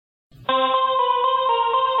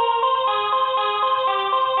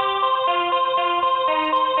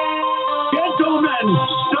gentlemen,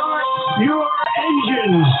 start your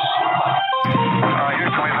engines.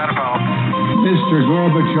 Houston, Metrophone. Mr.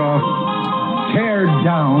 Gorbachev, tear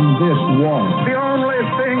down this wall. The only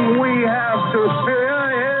thing we have to fear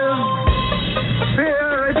is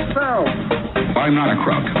fear itself. I'm not a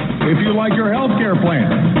crook. If you like your health care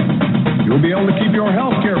plan, you'll be able to keep your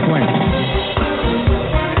health care plan.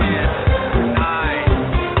 10, 9,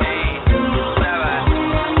 8, 7,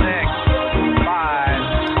 6, 5,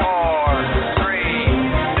 4, 3,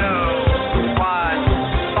 2,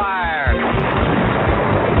 1, fire.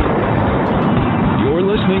 You're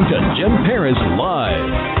listening to Jim Paris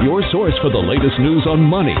Live, your source for the latest news on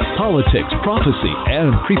money, politics, prophecy,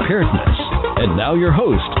 and preparedness. And now your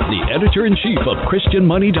host, the editor-in-chief of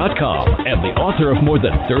ChristianMoney.com and the author of more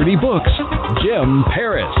than 30 books, Jim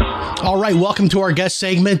Paris. All right, welcome to our guest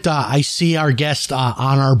segment. I see our guest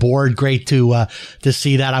on our board. Great to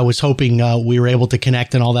see that. I was hoping we were able to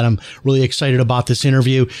connect and all that. I'm really excited about this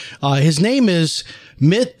interview. His name is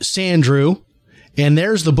Mit Sandru. And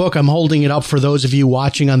there's the book. I'm holding it up for those of you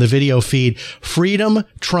watching on the video feed. Freedom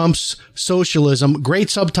Trumps Socialism. Great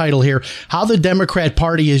subtitle here. How the Democrat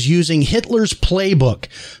Party is using Hitler's playbook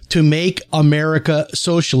to make America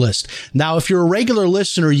socialist. Now, if you're a regular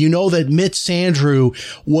listener, you know that Mit Sandru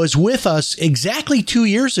was with us exactly 2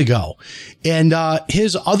 years ago. And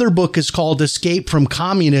his other book is called Escape from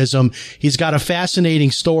Communism. He's got a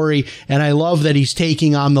fascinating story, and I love that he's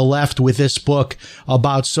taking on the left with this book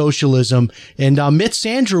about socialism. And Mit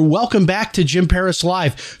Sandru, welcome back to Jim Paris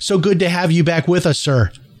Live. So good to have you back with us,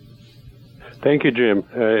 sir. Thank you, Jim.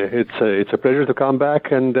 It's a pleasure to come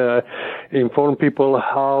back and inform people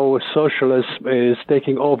how socialism is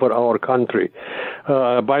taking over our country.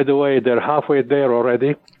 By the way, they're halfway there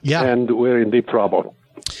already, and we're in deep trouble.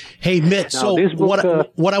 Hey, Mitt, so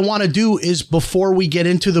what I want to do is, before we get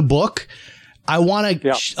into the book, I want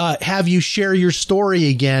to have you share your story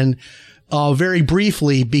again very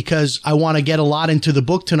briefly, because I want to get a lot into the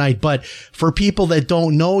book tonight. But for people that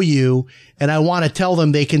don't know you, and I want to tell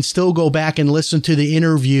them they can still go back and listen to the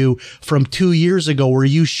interview from 2 years ago where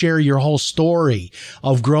you share your whole story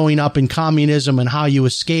of growing up in communism and how you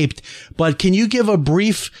escaped. But can you give a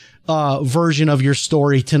brief version of your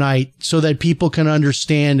story tonight so that people can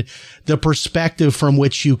understand the perspective from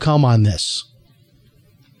which you come on this?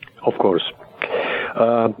 Of course.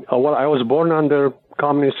 Well, I was born under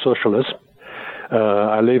communist socialism.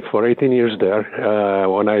 I lived for 18 years there.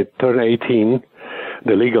 When I turned 18,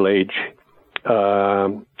 the legal age, I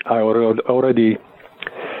was already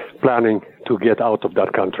planning to get out of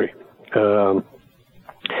that country.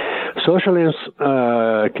 Socialism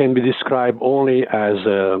can be described only as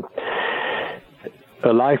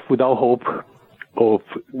a life without hope, of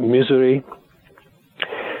misery,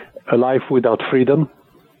 a life without freedom,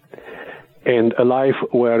 and a life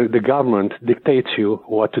where the government dictates you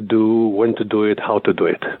what to do, when to do it, how to do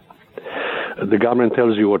it. The government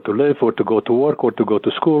tells you where to live, where to go to work, where to go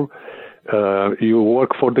to school. You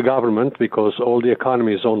work for the government because all the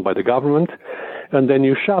economy is owned by the government, and then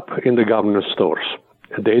you shop in the government stores.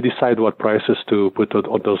 They decide what prices to put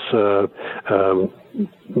on those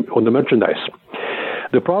on the merchandise.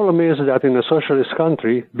 The problem is that in a socialist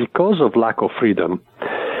country, because of lack of freedom,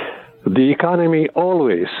 the economy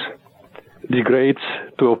always degrades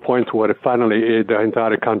to a point where finally the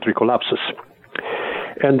entire country collapses.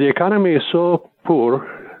 And the economy is so poor,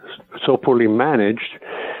 so poorly managed,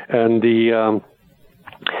 and the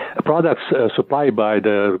products supplied by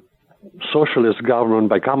the socialist government,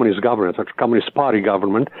 by communist government, or communist party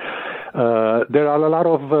government, there are a lot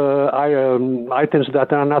of items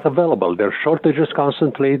that are not available. There are shortages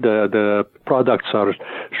constantly. The products are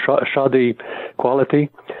shoddy quality.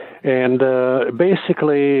 And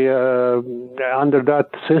basically, under that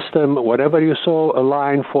system, whatever you saw a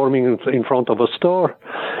line forming in front of a store,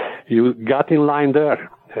 you got in line there.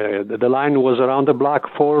 The line was around the block,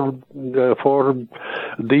 four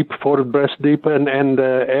breast deep, and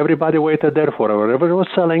everybody waited there for it. Whatever it was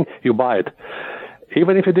selling, you buy it.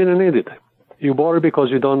 Even if you didn't need it, you bought it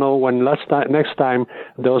because you don't know when next time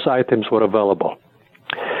those items were available.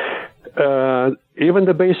 Even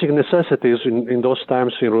the basic necessities in those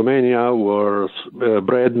times in Romania were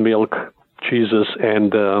bread, milk, cheeses,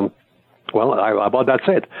 and, about that's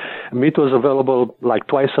it. Meat was available like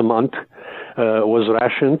twice a month, was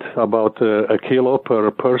rationed about a kilo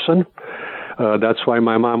per person. That's why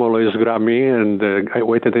my mom always grabbed me, and I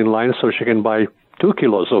waited in line so she can buy 2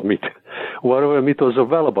 kilos of meat, whatever meat was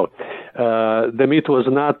available. The meat was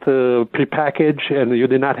not prepackaged, and you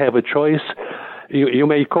did not have a choice. You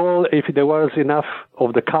may call, if there was enough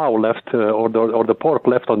of the cow left or the pork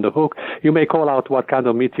left on the hook, you may call out what kind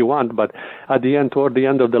of meat you want, but at the end, toward the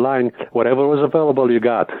end of the line, whatever was available, you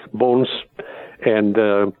got bones and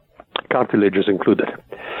cartilages included.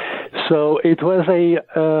 So it was a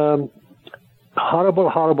horrible,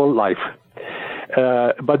 horrible life.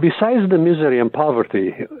 But besides the misery and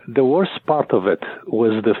poverty, the worst part of it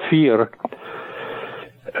was the fear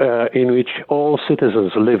in which all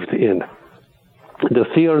citizens lived in. The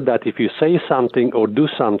fear that if you say something or do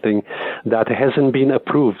something that hasn't been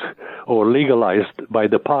approved or legalized by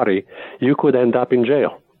the party, you could end up in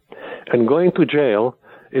jail. And going to jail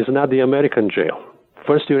is not the American jail.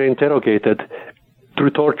 First, you're interrogated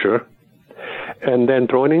through torture, and then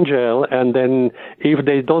thrown in jail, and then if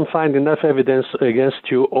they don't find enough evidence against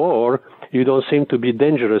you or you don't seem to be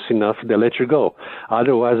dangerous enough, they let you go.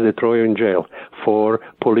 Otherwise, they throw you in jail for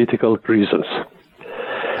political reasons.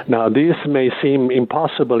 Now, this may seem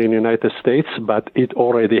impossible in the United States, but it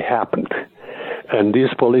already happened. And these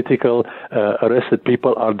political arrested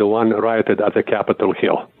people are the one rioted at the Capitol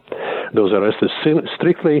Hill. Those arrested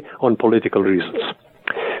strictly on political reasons.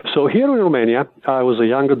 So here in Romania, I was a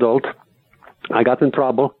young adult. I got in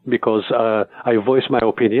trouble because I voiced my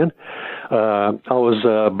opinion. I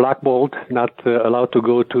was blackballed, not allowed to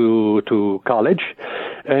go to college.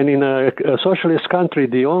 And in a socialist country,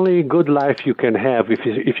 the only good life you can have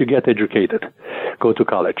if you get educated, go to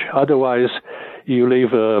college. Otherwise, you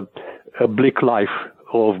live a bleak life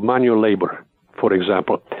of manual labor, for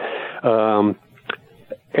example.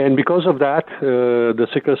 And because of that, the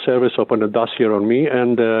Secret Service opened a dossier on me,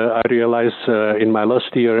 and I realized in my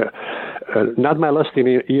last year, not my last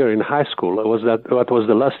year in high school, that was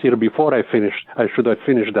the last year before I should have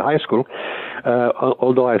finished the high school,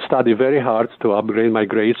 although I studied very hard to upgrade my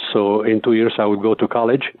grades, so in 2 years I would go to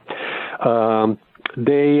college.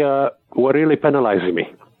 They were really penalizing me.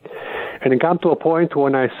 And it came to a point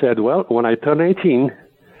when I said, well, when I turn 18,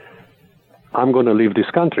 I'm going to leave this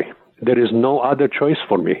country. There is no other choice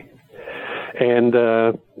for me. And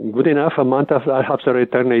good enough, a month after I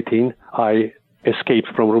turned 18, I escaped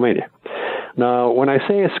from Romania. Now, when I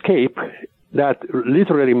say escape, that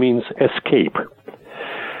literally means escape.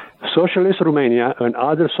 Socialist Romania and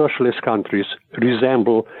other socialist countries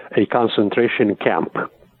resemble a concentration camp,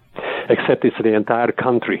 except it's the entire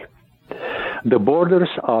country. The borders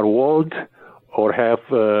are walled or have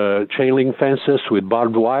chain link fences with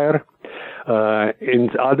barbed wire.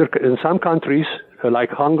 In some countries, like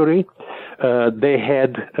Hungary, they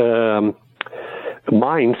had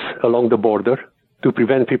mines along the border to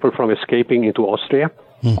prevent people from escaping into Austria.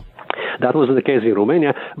 That was the case in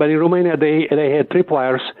Romania, but in Romania they had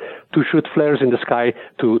tripwires to shoot flares in the sky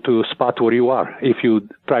to spot where you are if you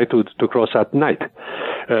try to cross at night.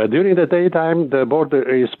 During the daytime, the border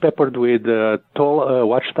is peppered with tall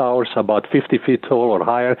watchtowers, about 50 feet tall or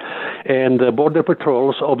higher, and the border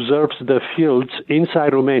patrols observes the fields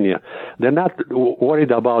inside Romania. They're not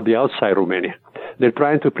worried about the outside Romania. They're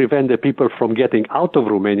trying to prevent the people from getting out of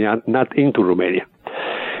Romania, not into Romania.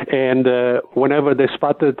 And whenever they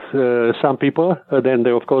spotted some people, then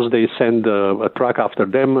of course they send a truck after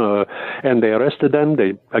them and they arrested them.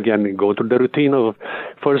 They again go through the routine of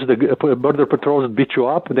first the border patrols beat you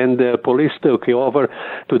up, then the police took you over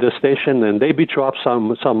to the station and they beat you up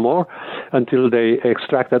some more until they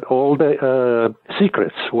extracted all the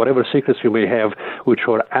secrets, whatever secrets you may have, which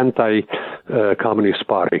were anti-communist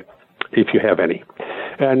party, if you have any.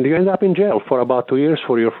 And you end up in jail for about 2 years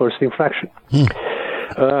for your first infraction.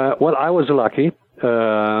 Well, I was lucky,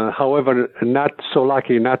 however, not so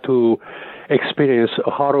lucky not to experience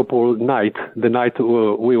a horrible night, the night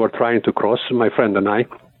we were trying to cross, my friend and I.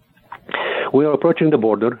 We were approaching the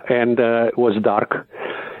border, and it was dark,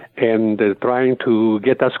 and trying to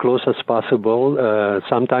get as close as possible.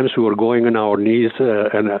 Sometimes we were going on our knees,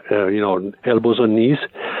 elbows on knees.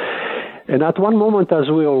 And at one moment, as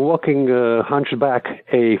we were walking hunched back,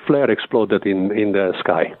 a flare exploded in the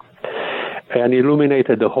sky and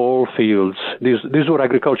illuminated the whole fields. These were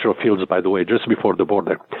agricultural fields, by the way, just before the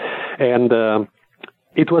border. And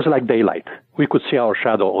it was like daylight. We could see our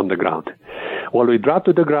shadow on the ground. Well, we dropped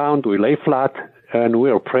to the ground, we lay flat, and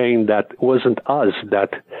we were praying that it wasn't us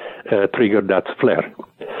that triggered that flare.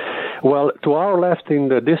 Well, to our left in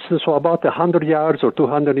the distance, so about 100 yards or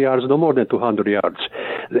 200 yards, no more than 200 yards,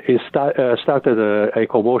 it started a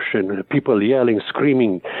commotion, people yelling,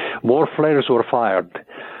 screaming. More flares were fired.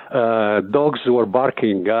 Dogs were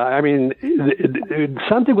barking.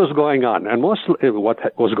 Something was going on. And mostly what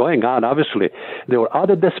was going on, obviously, there were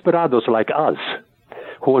other desperados like us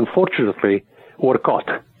who unfortunately were caught.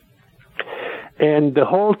 And the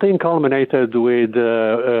whole thing culminated with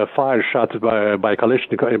fire shots by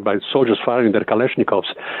soldiers firing their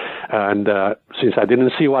Kalashnikovs. And since I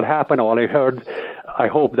didn't see what happened, all I heard, I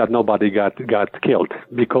hope that nobody got killed,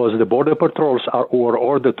 because the border patrols were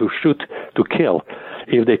ordered to shoot to kill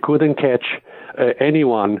if they couldn't catch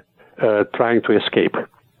anyone trying to escape.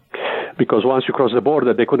 Because once you cross the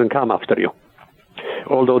border, they couldn't come after you.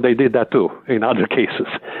 Although they did that too in other cases.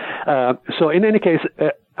 So in any case,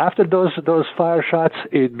 after those fire shots,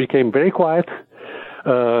 it became very quiet.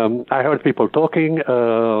 I heard people talking,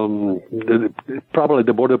 probably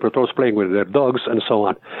the border patrols playing with their dogs and so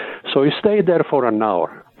on. So we stayed there for an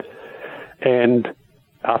hour. And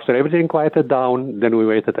after everything quieted down, then we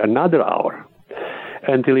waited another hour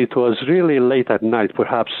until it was really late at night,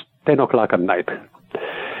 perhaps 10 o'clock at night.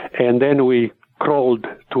 And then we crawled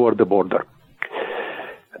toward the border.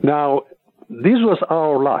 Now, this was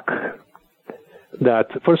our luck. That,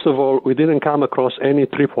 first of all, we didn't come across any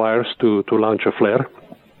tripwires to launch a flare.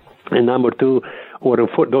 And number two, were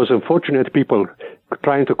those unfortunate people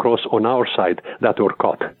trying to cross on our side that were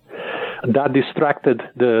caught. That distracted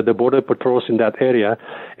the border patrols in that area.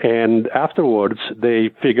 And afterwards, they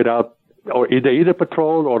figured out, or they either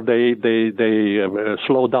patrol or they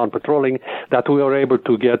slowed down patrolling, that we were able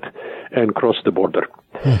to get and cross the border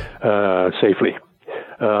safely.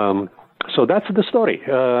 So that's the story.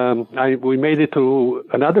 We made it to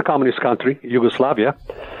another communist country, Yugoslavia.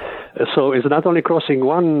 So it's not only crossing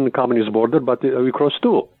one communist border, but we crossed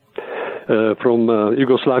two from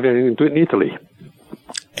Yugoslavia into Italy.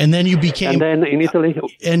 And then you became, and then in Italy,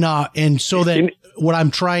 and so then what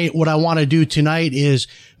I want to do tonight is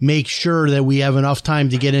make sure that we have enough time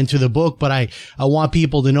to get into the book. But I want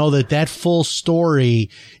people to know that full story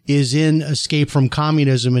is in Escape from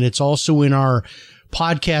Communism, and it's also in our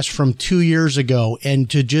podcast from 2 years ago. And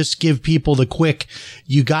to just give people the quick,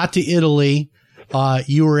 you got to Italy,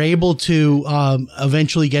 you were able to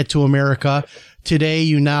eventually get to America. Today,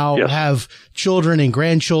 you now have children and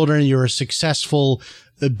grandchildren. You're a successful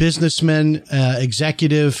businessman,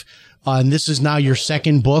 executive, and this is now your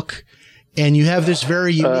second book. And you have this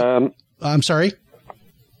very unique, I'm sorry?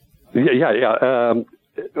 Yeah.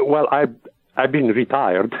 Well, I've been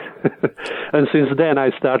retired, and since then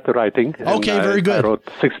I started writing. Okay, very good. I wrote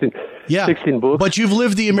 16 books. But you've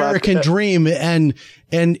lived the American dream, and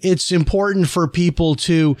it's important for people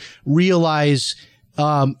to realize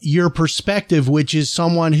your perspective, which is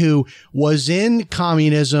someone who was in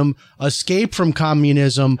communism, escaped from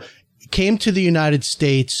communism, came to the United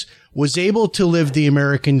States, was able to live the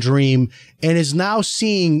American dream, and is now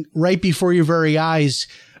seeing right before your very eyes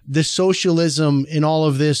the socialism in all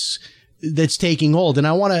of this that's taking hold. And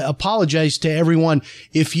I want to apologize to everyone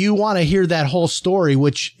if you want to hear that whole story,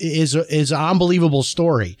 which is an unbelievable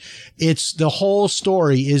story. It's the whole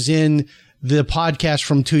story is in the podcast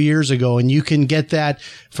from 2 years ago, and you can get that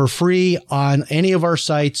for free on any of our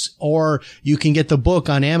sites, or you can get the book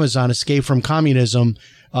on Amazon, Escape from Communism.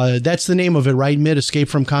 That's the name of it, right, Mid? Escape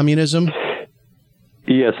from Communism?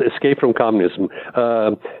 Yes, Escape from Communism.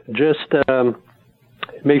 Just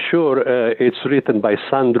make sure it's written by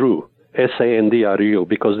Sandru, Sandru,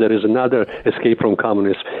 because there is another Escape from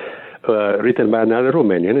Communism written by another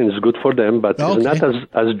Romanian, and it's good for them, but it's not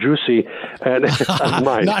as juicy as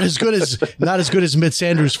mine. not as good as Mitt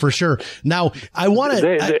Sandru's, for sure. Now, I want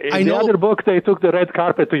to. In the other book, they took the red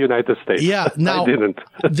carpet to United States. Yeah, now I didn't.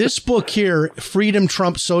 This book here, Freedom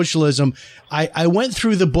Trumps Socialism. I went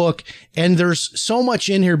through the book, and there's so much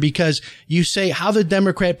in here because you say how the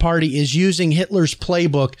Democrat Party is using Hitler's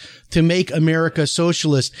playbook to make America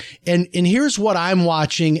socialist. And here's what I'm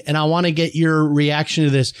watching, and I want to get your reaction to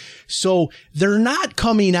this. So they're not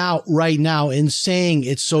coming out right now and saying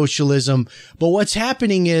it's socialism, but what's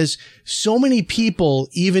happening is so many people,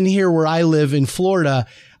 even here where I live in Florida,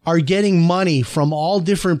 are getting money from all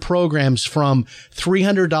different programs, from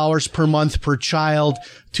 $300 per month per child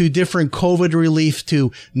to different COVID relief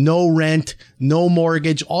to no rent, no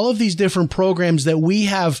mortgage, all of these different programs that we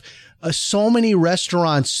have. So many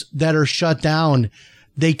restaurants that are shut down,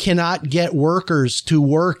 they cannot get workers to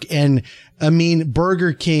work. And I mean,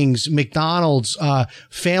 Burger Kings, McDonald's,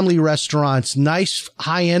 family restaurants, nice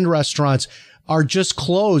high-end restaurants are just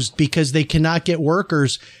closed because they cannot get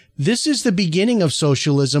workers. This is the beginning of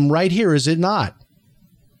socialism right here, is it not?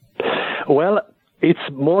 Well, it's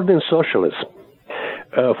more than socialism.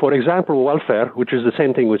 For example, welfare, which is the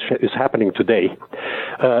same thing which is happening today,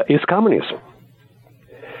 is communism.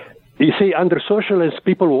 You see, under socialists,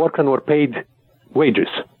 people work and were paid wages.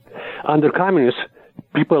 Under communists,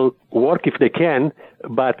 people work if they can,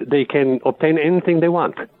 but they can obtain anything they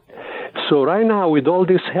want. So right now, with all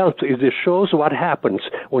this help, it shows what happens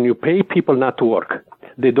when you pay people not to work.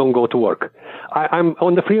 They don't go to work. I'm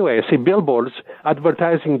on the freeway. I see billboards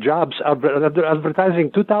advertising jobs,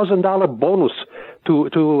 advertising $2,000 bonus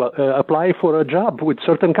to apply for a job with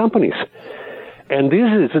certain companies. And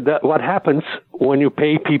this is what happens when you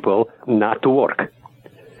pay people not to work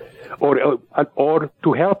or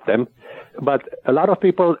to help them. But a lot of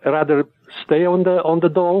people rather stay on the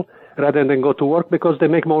dole rather than go to work because they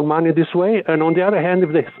make more money this way. And on the other hand,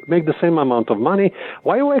 if they make the same amount of money,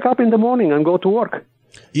 why wake up in the morning and go to work?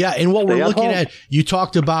 Yeah, and what we're looking at, you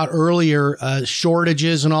talked about earlier,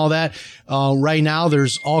 shortages and all that. Right now,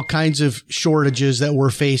 there's all kinds of shortages that we're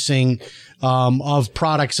facing of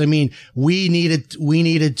products. I mean, we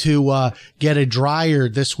needed to get a dryer.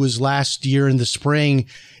 This was last year in the spring,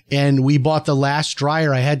 and we bought the last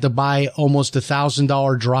dryer. I had to buy almost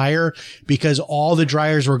 $1,000 dryer because all the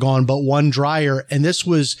dryers were gone but one dryer, and this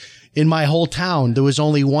was in my whole town. There was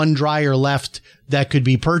only one dryer left that could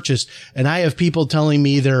be purchased. And I have people telling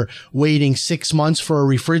me they're waiting 6 months for a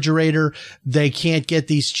refrigerator. They can't get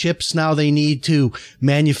these chips now they need to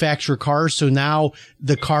manufacture cars. So now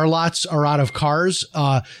the car lots are out of cars.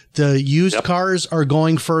 The used cars are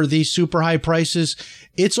going for these super high prices.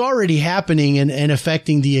 It's already happening and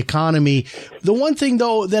affecting the economy. The one thing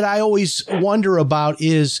though that I always wonder about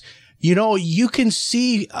is, you know, you can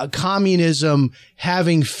see communism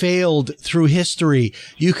having failed through history.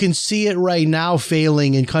 You can see it right now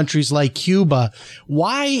failing in countries like Cuba.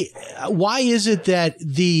 Why is it that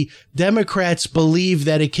the Democrats believe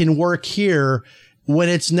that it can work here when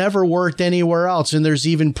it's never worked anywhere else? And there's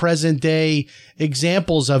even present day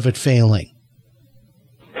examples of it failing.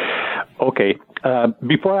 Okay.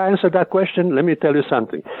 Before I answer that question, let me tell you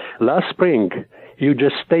something. Last spring, you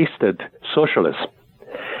just tasted socialism.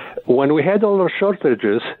 When we had all those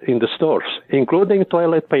shortages in the stores, including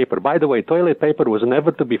toilet paper. By the way, toilet paper was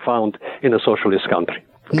never to be found in a socialist country.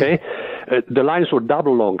 Okay, the lines were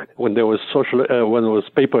double long when there was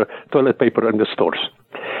toilet paper in the stores.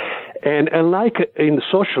 And unlike in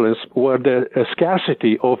socialism, where the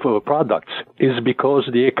scarcity of products is because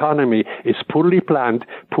the economy is poorly planned,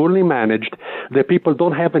 poorly managed, the people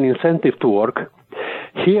don't have an incentive to work.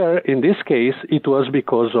 Here, in this case, it was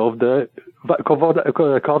because of the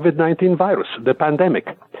COVID-19 virus, the pandemic,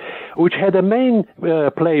 which had a main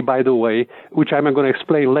play, by the way, which I'm going to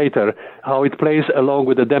explain later, how it plays along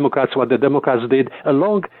with the Democrats, what the Democrats did,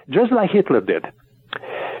 along just like Hitler did.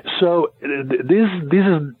 So this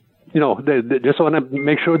is, you know, just want to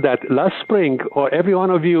make sure that last spring, or every one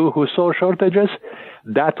of you who saw shortages,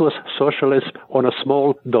 that was socialism on a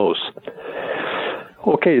small dose.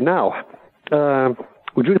 Okay, now.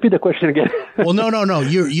 Would you repeat the question again? Well, no.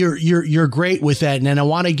 You're great with that. And then I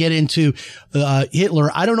want to get into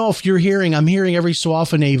Hitler. I don't know if you're hearing. I'm hearing every so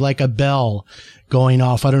often a bell going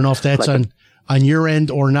off. I don't know if that's on your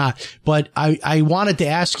end or not. But I wanted to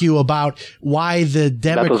ask you about why the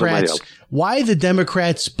Democrats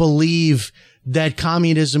believe that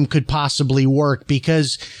communism could possibly work,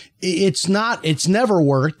 because it's never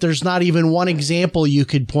worked. There's not even one example you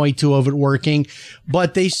could point to of it working,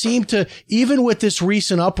 but they seem to, even with this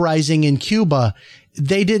recent uprising in Cuba,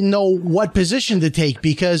 they didn't know what position to take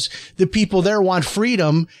because the people there want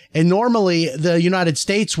freedom. And normally the United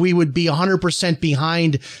States, we would be 100%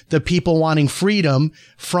 behind the people wanting freedom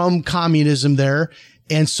from communism there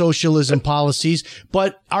and socialism policies.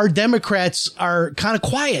 But our Democrats are kind of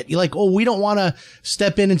quiet. You're like, oh, we don't want to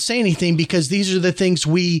step in and say anything because these are the things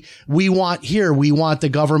we want here. We want the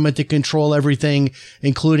government to control everything,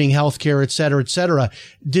 including healthcare, et cetera, et cetera.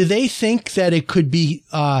 Do they think that it could be,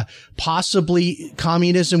 possibly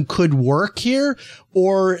communism could work here,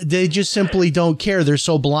 or they just simply don't care? They're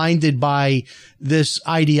so blinded by this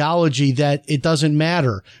ideology that it doesn't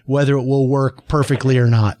matter whether it will work perfectly or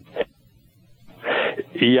not.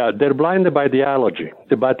 Yeah, they're blinded by the ideology.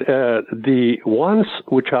 But the ones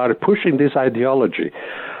which are pushing this ideology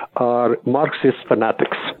are Marxist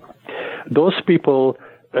fanatics. Those people,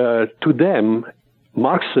 to them,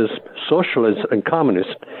 Marxism, socialism, and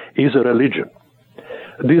communism is a religion.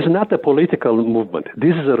 This is not a political movement.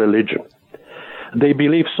 This is a religion. They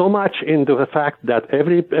believe so much in the fact that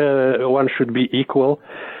everyone should be equal,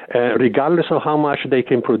 regardless of how much they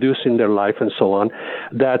can produce in their life and so on,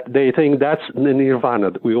 that they think that's the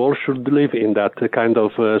nirvana. We all should live in that kind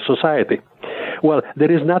of society. Well,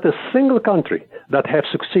 there is not a single country that have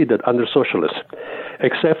succeeded under socialism,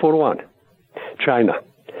 except for one, China.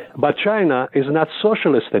 But China is not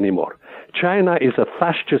socialist anymore. China is a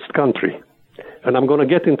fascist country. And I'm going to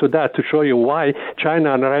get into that to show you why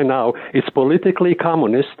China right now is politically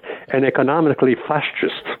communist and economically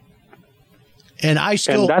fascist. And that's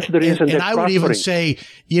the reason and I would even say,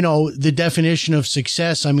 the definition of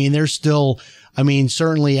success, there's still,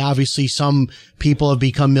 certainly, obviously, some people have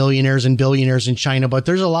become millionaires and billionaires in China, but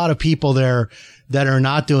there's a lot of people there that are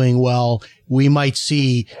not doing well. We might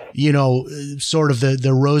see, sort of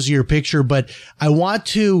the rosier picture, but I want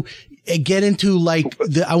to get into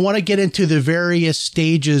the various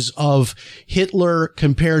stages of Hitler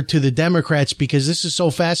compared to the Democrats, because this is so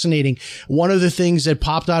fascinating. One of the things that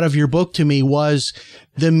popped out of your book to me was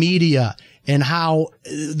the media, and how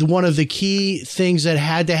one of the key things that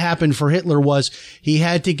had to happen for Hitler was he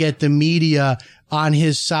had to get the media on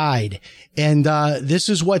his side. And this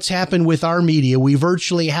is what's happened with our media. We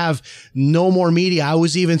virtually have no more media. I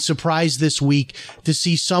was even surprised this week to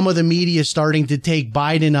see some of the media starting to take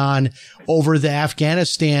Biden on over the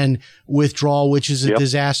Afghanistan withdrawal, which is a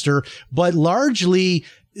disaster. But largely,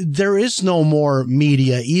 there is no more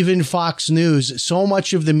media, even Fox News. So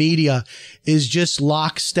much of the media is just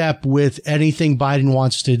lockstep with anything Biden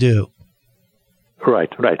wants to do.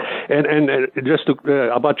 Right. And just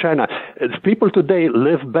about China, people today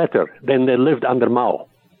live better than they lived under Mao.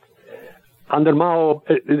 Under Mao,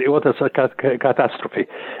 it was a catastrophe.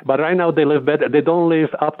 But right now they live better. They don't live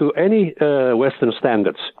up to any Western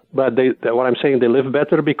standards. But what I'm saying, they live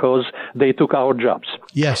better because they took our jobs.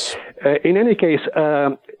 Yes. In any case,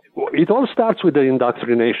 it all starts with the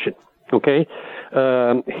indoctrination. Okay?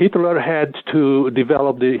 Hitler had to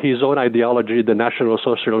develop his own ideology. The National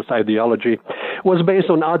Socialist ideology was based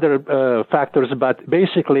on other factors, but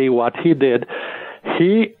basically what he did,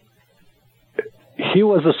 he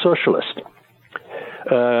was a socialist.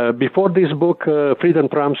 Before this book, Freedom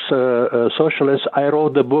Trumps Socialist, I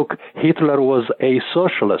wrote the book Hitler Was a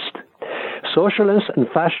Socialist. Socialists and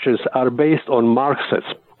fascists are based on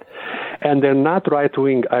Marxism, and they're not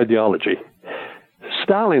right-wing ideology.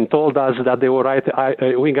 Stalin told us that they were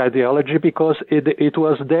right-wing ideology because it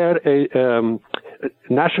was their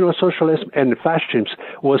National Socialism and fascism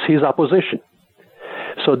was his opposition.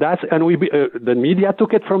 So the media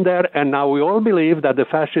took it from there, and now we all believe that the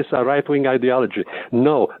fascists are right-wing ideology.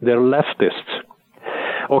 No, they're leftists.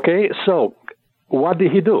 Okay, so what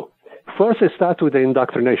did he do? First, it starts with the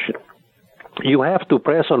indoctrination. You have to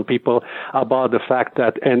press on people about the fact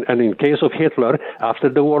that, and in case of Hitler, after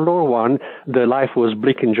the World War I, the life was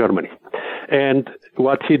bleak in Germany. And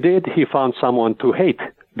what he did, he found someone to hate,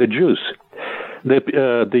 the Jews.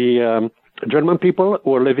 The German people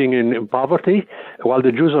were living in poverty, while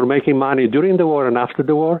the Jews were making money during the war and after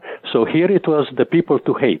the war. So here it was the people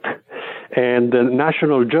to hate. And the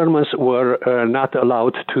national Germans were not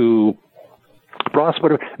allowed to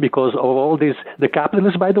prosper because of all this. The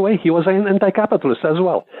capitalists, by the way, he was an anti-capitalist as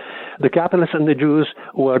well. The capitalists and the Jews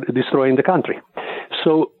were destroying the country.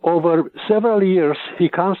 So over several years, he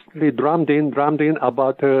constantly drummed in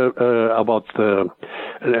about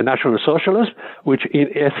National Socialism, which in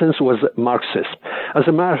essence was Marxist. As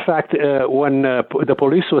a matter of fact, when the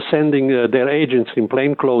police was sending their agents in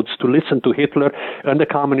plain clothes to listen to Hitler and the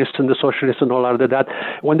communists and the socialists and all of that,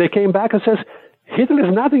 when they came back and says, Hitler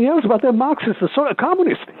is nothing else but a Marxist, a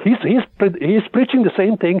communist. He's preaching the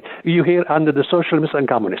same thing you hear under the socialists and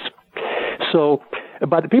communists. So,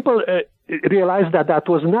 but people realized that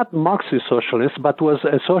was not Marxist socialist, but was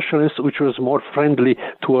a socialist which was more friendly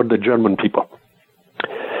toward the German people.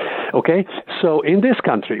 Okay, so in this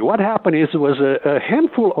country, what happened was a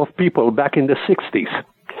handful of people back in the 60s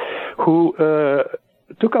who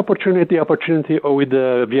took opportunity with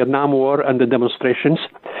the Vietnam War and the demonstrations,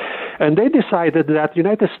 and they decided that the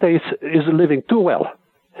United States is living too well.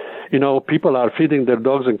 You know, people are feeding their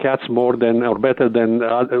dogs and cats more than or better than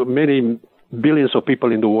many billions of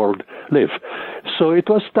people in the world live. So it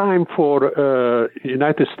was time for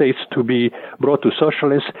United States to be brought to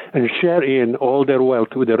socialists and share in all their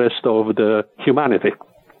wealth with the rest of the humanity.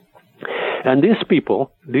 And these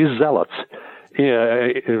people, these zealots,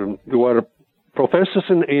 were professors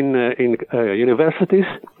in universities,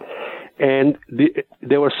 and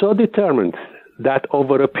they were so determined that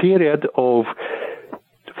over a period of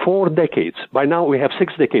 4 decades, by now we have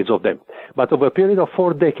 6 decades of them, but over a period of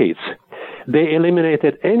 4 decades, they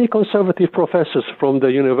eliminated any conservative professors from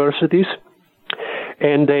the universities,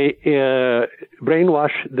 and they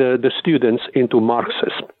brainwashed the students into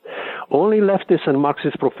Marxism. Only leftists and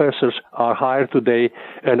Marxist professors are hired today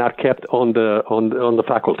and are kept on the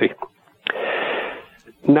faculty.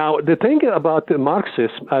 Now, the thing about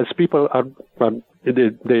Marxism, as people are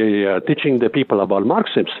teaching the people about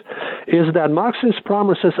Marxism, is that Marxism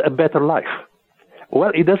promises a better life.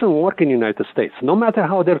 Well, it doesn't work in the United States. No matter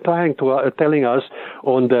how they're trying to telling us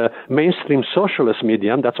on the mainstream socialist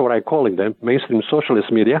media, that's what I'm calling them, mainstream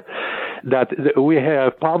socialist media, that we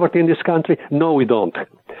have poverty in this country. No, we don't.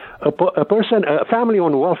 A family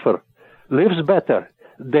on welfare lives better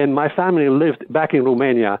than my family lived back in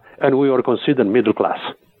Romania, and we were considered middle class.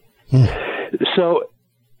 So,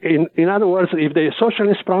 in other words, if the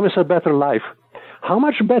socialists promise a better life, how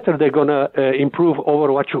much better they're going to improve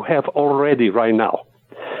over what you have already right now?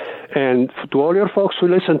 And to all your folks who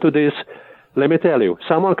listen to this, let me tell you,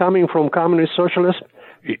 someone coming from communist socialist,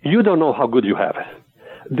 you don't know how good you have.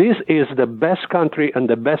 This is the best country and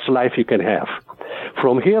the best life you can have.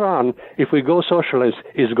 From here on, if we go socialist,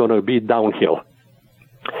 it's going to be downhill.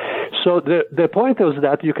 So the point is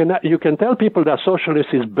that you can tell people that socialist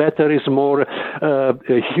is better, is more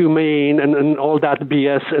humane, and all that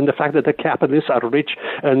BS, and the fact that the capitalists are rich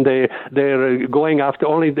and they're going after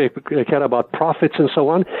only they care about profits and so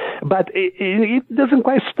on. But it doesn't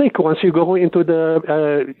quite stick once you go into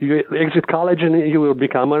you exit college and you will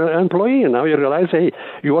become an employee, and now you realize, hey,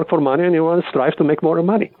 you work for money and you want to strive to make more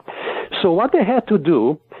money. So what they had to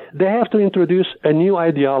do, they have to introduce a new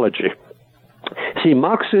ideology. See,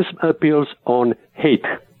 Marxism appeals on hate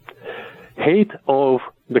of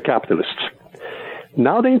the capitalists.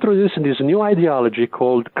 Now they introduce this new ideology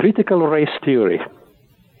called critical race theory.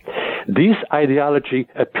 This ideology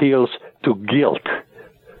appeals to guilt,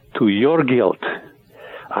 to your guilt.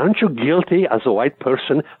 Aren't you guilty as a white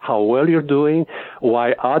person how well you're doing,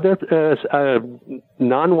 why other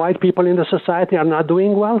non-white people in the society are not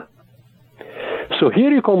doing well? So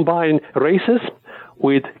here you combine races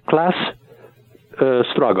with class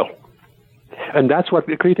struggle. And that's what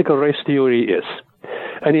the critical race theory is.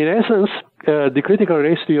 And in essence, the critical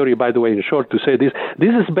race theory, by the way, in short to say this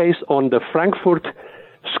is based on the Frankfurt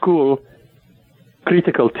School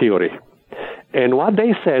critical theory. And what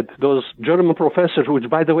they said, those German professors, which,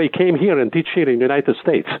 by the way, came here and teach here in the United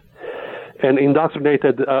States, and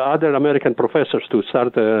indoctrinated other American professors to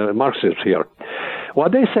start Marxism here.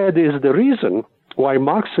 What they said is the reason why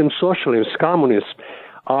Marxism, socialists, communists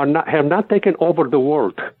have not taken over the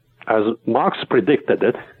world, as Marx predicted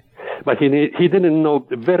it, but he didn't know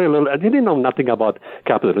very little, he didn't know nothing about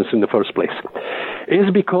capitalism in the first place, is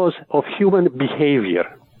because of human behavior.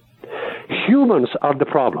 Humans are the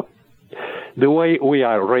problem. The way we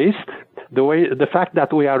are raised, the fact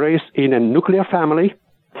that we are raised in a nuclear family,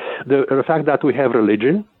 the fact that we have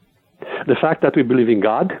religion, the fact that we believe in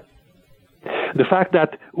God, the fact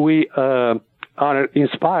that we are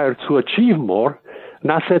inspired to achieve more,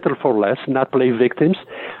 not settle for less, not play victims.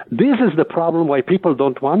 This is the problem why people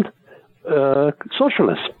don't want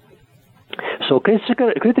socialism. So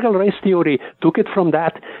critical race theory took it from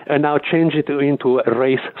that and now changed it into a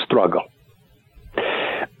race struggle.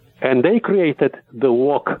 And they created the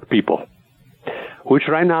woke people, which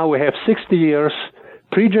right now we have 60 years,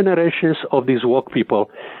 3 generations of these woke people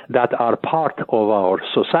that are part of our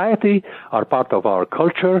society, are part of our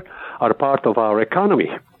culture, are part of our economy.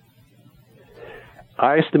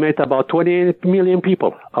 I estimate about 28 million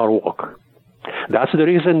people are woke. That's the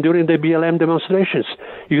reason during the BLM demonstrations,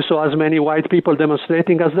 you saw as many white people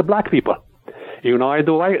demonstrating as the black people. You know why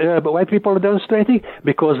the white people are demonstrating?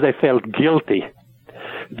 Because they felt guilty.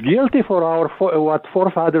 Guilty for what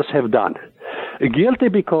forefathers have done. Guilty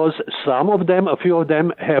because a few of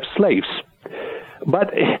them have slaves.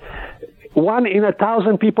 But 1 in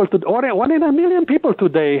 1,000 people, or 1 in 1,000,000 people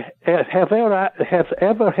today have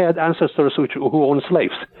ever had ancestors who own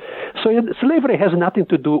slaves. So slavery has nothing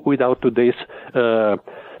to do with our today's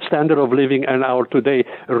standard of living and our today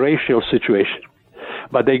racial situation.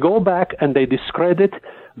 But they go back and they discredit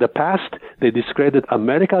the past. They discredit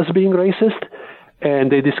America as being racist,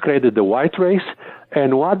 and they discredit the white race.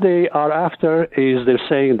 And what they are after is they're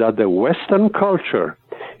saying that the Western culture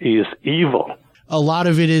is evil. A lot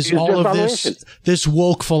of it is all of this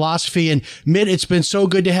woke philosophy. And Mitt, it's been so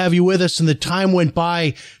good to have you with us, and the time went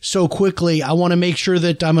by so quickly. I want to make sure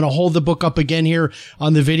that I'm going to hold the book up again here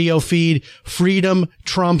on the video feed. Freedom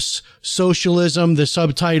Trumps Socialism, the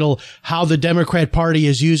subtitle, How the Democrat Party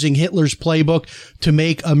is Using Hitler's Playbook to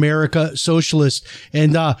Make America Socialist.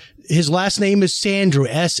 And his last name is Sandru,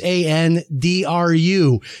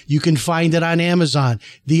 Sandru. You can find it on Amazon.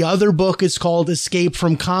 The other book is called Escape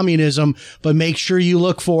from Communism, but make sure you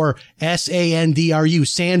look for Sandru,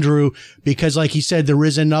 Sandru, because like he said, there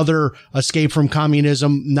is another Escape from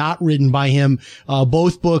Communism not written by him.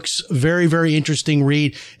 Both books, very, very interesting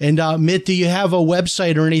read. And Mitt, do you have a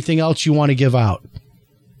website or anything else you want to give out?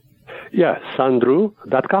 Yeah,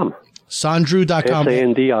 Sandru.com. Sandru.com.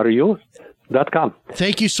 Sandru. socialism.com.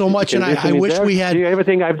 Thank you so much, and I wish we had see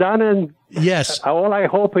everything I've done. And yes, all I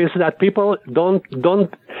hope is that people don't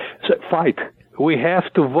fight. We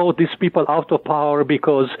have to vote these people out of power,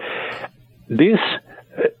 because this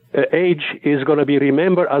age is going to be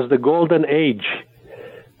remembered as the golden age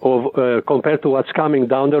of compared to what's coming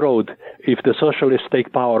down the road if the socialists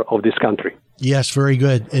take power of this country. Yes, very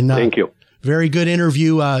good. And thank you. Very good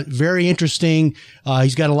interview. Very interesting.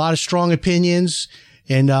 He's got a lot of strong opinions.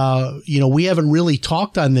 And, we haven't really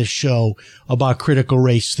talked on this show about critical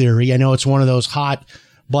race theory. I know it's one of those hot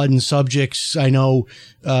button subjects. I know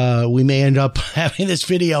we may end up having this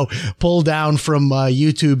video pulled down from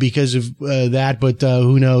YouTube because of that, but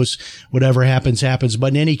who knows? Whatever happens, happens.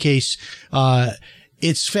 But in any case,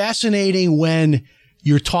 it's fascinating when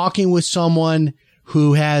you're talking with someone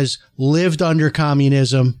who has lived under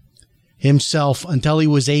communism himself until he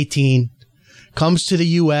was 18, comes to the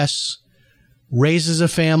U.S., raises a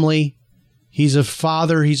family. He's a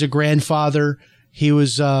father. He's a grandfather. He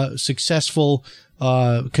was a successful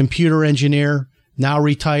computer engineer, now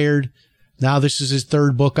retired. Now this is his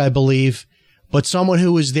third book, I believe. But someone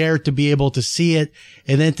who was there to be able to see it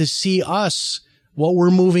and then to see us, what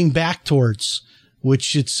we're moving back towards,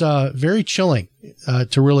 which it's very chilling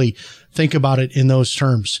to really think about it in those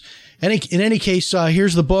terms. In any case,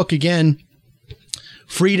 here's the book again,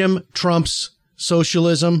 Freedom Trumps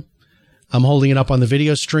Socialism. I'm holding it up on the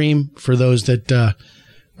video stream for those that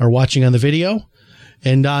are watching on the video.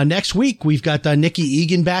 And next week, we've got Nikki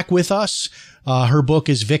Egan back with us. Her book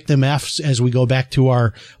is Victim F's, as we go back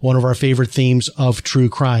to one of our favorite themes of true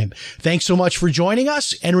crime. Thanks so much for joining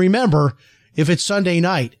us. And remember, if it's Sunday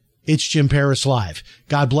night, it's Jim Paris Live.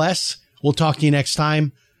 God bless. We'll talk to you next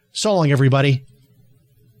time. So long, everybody.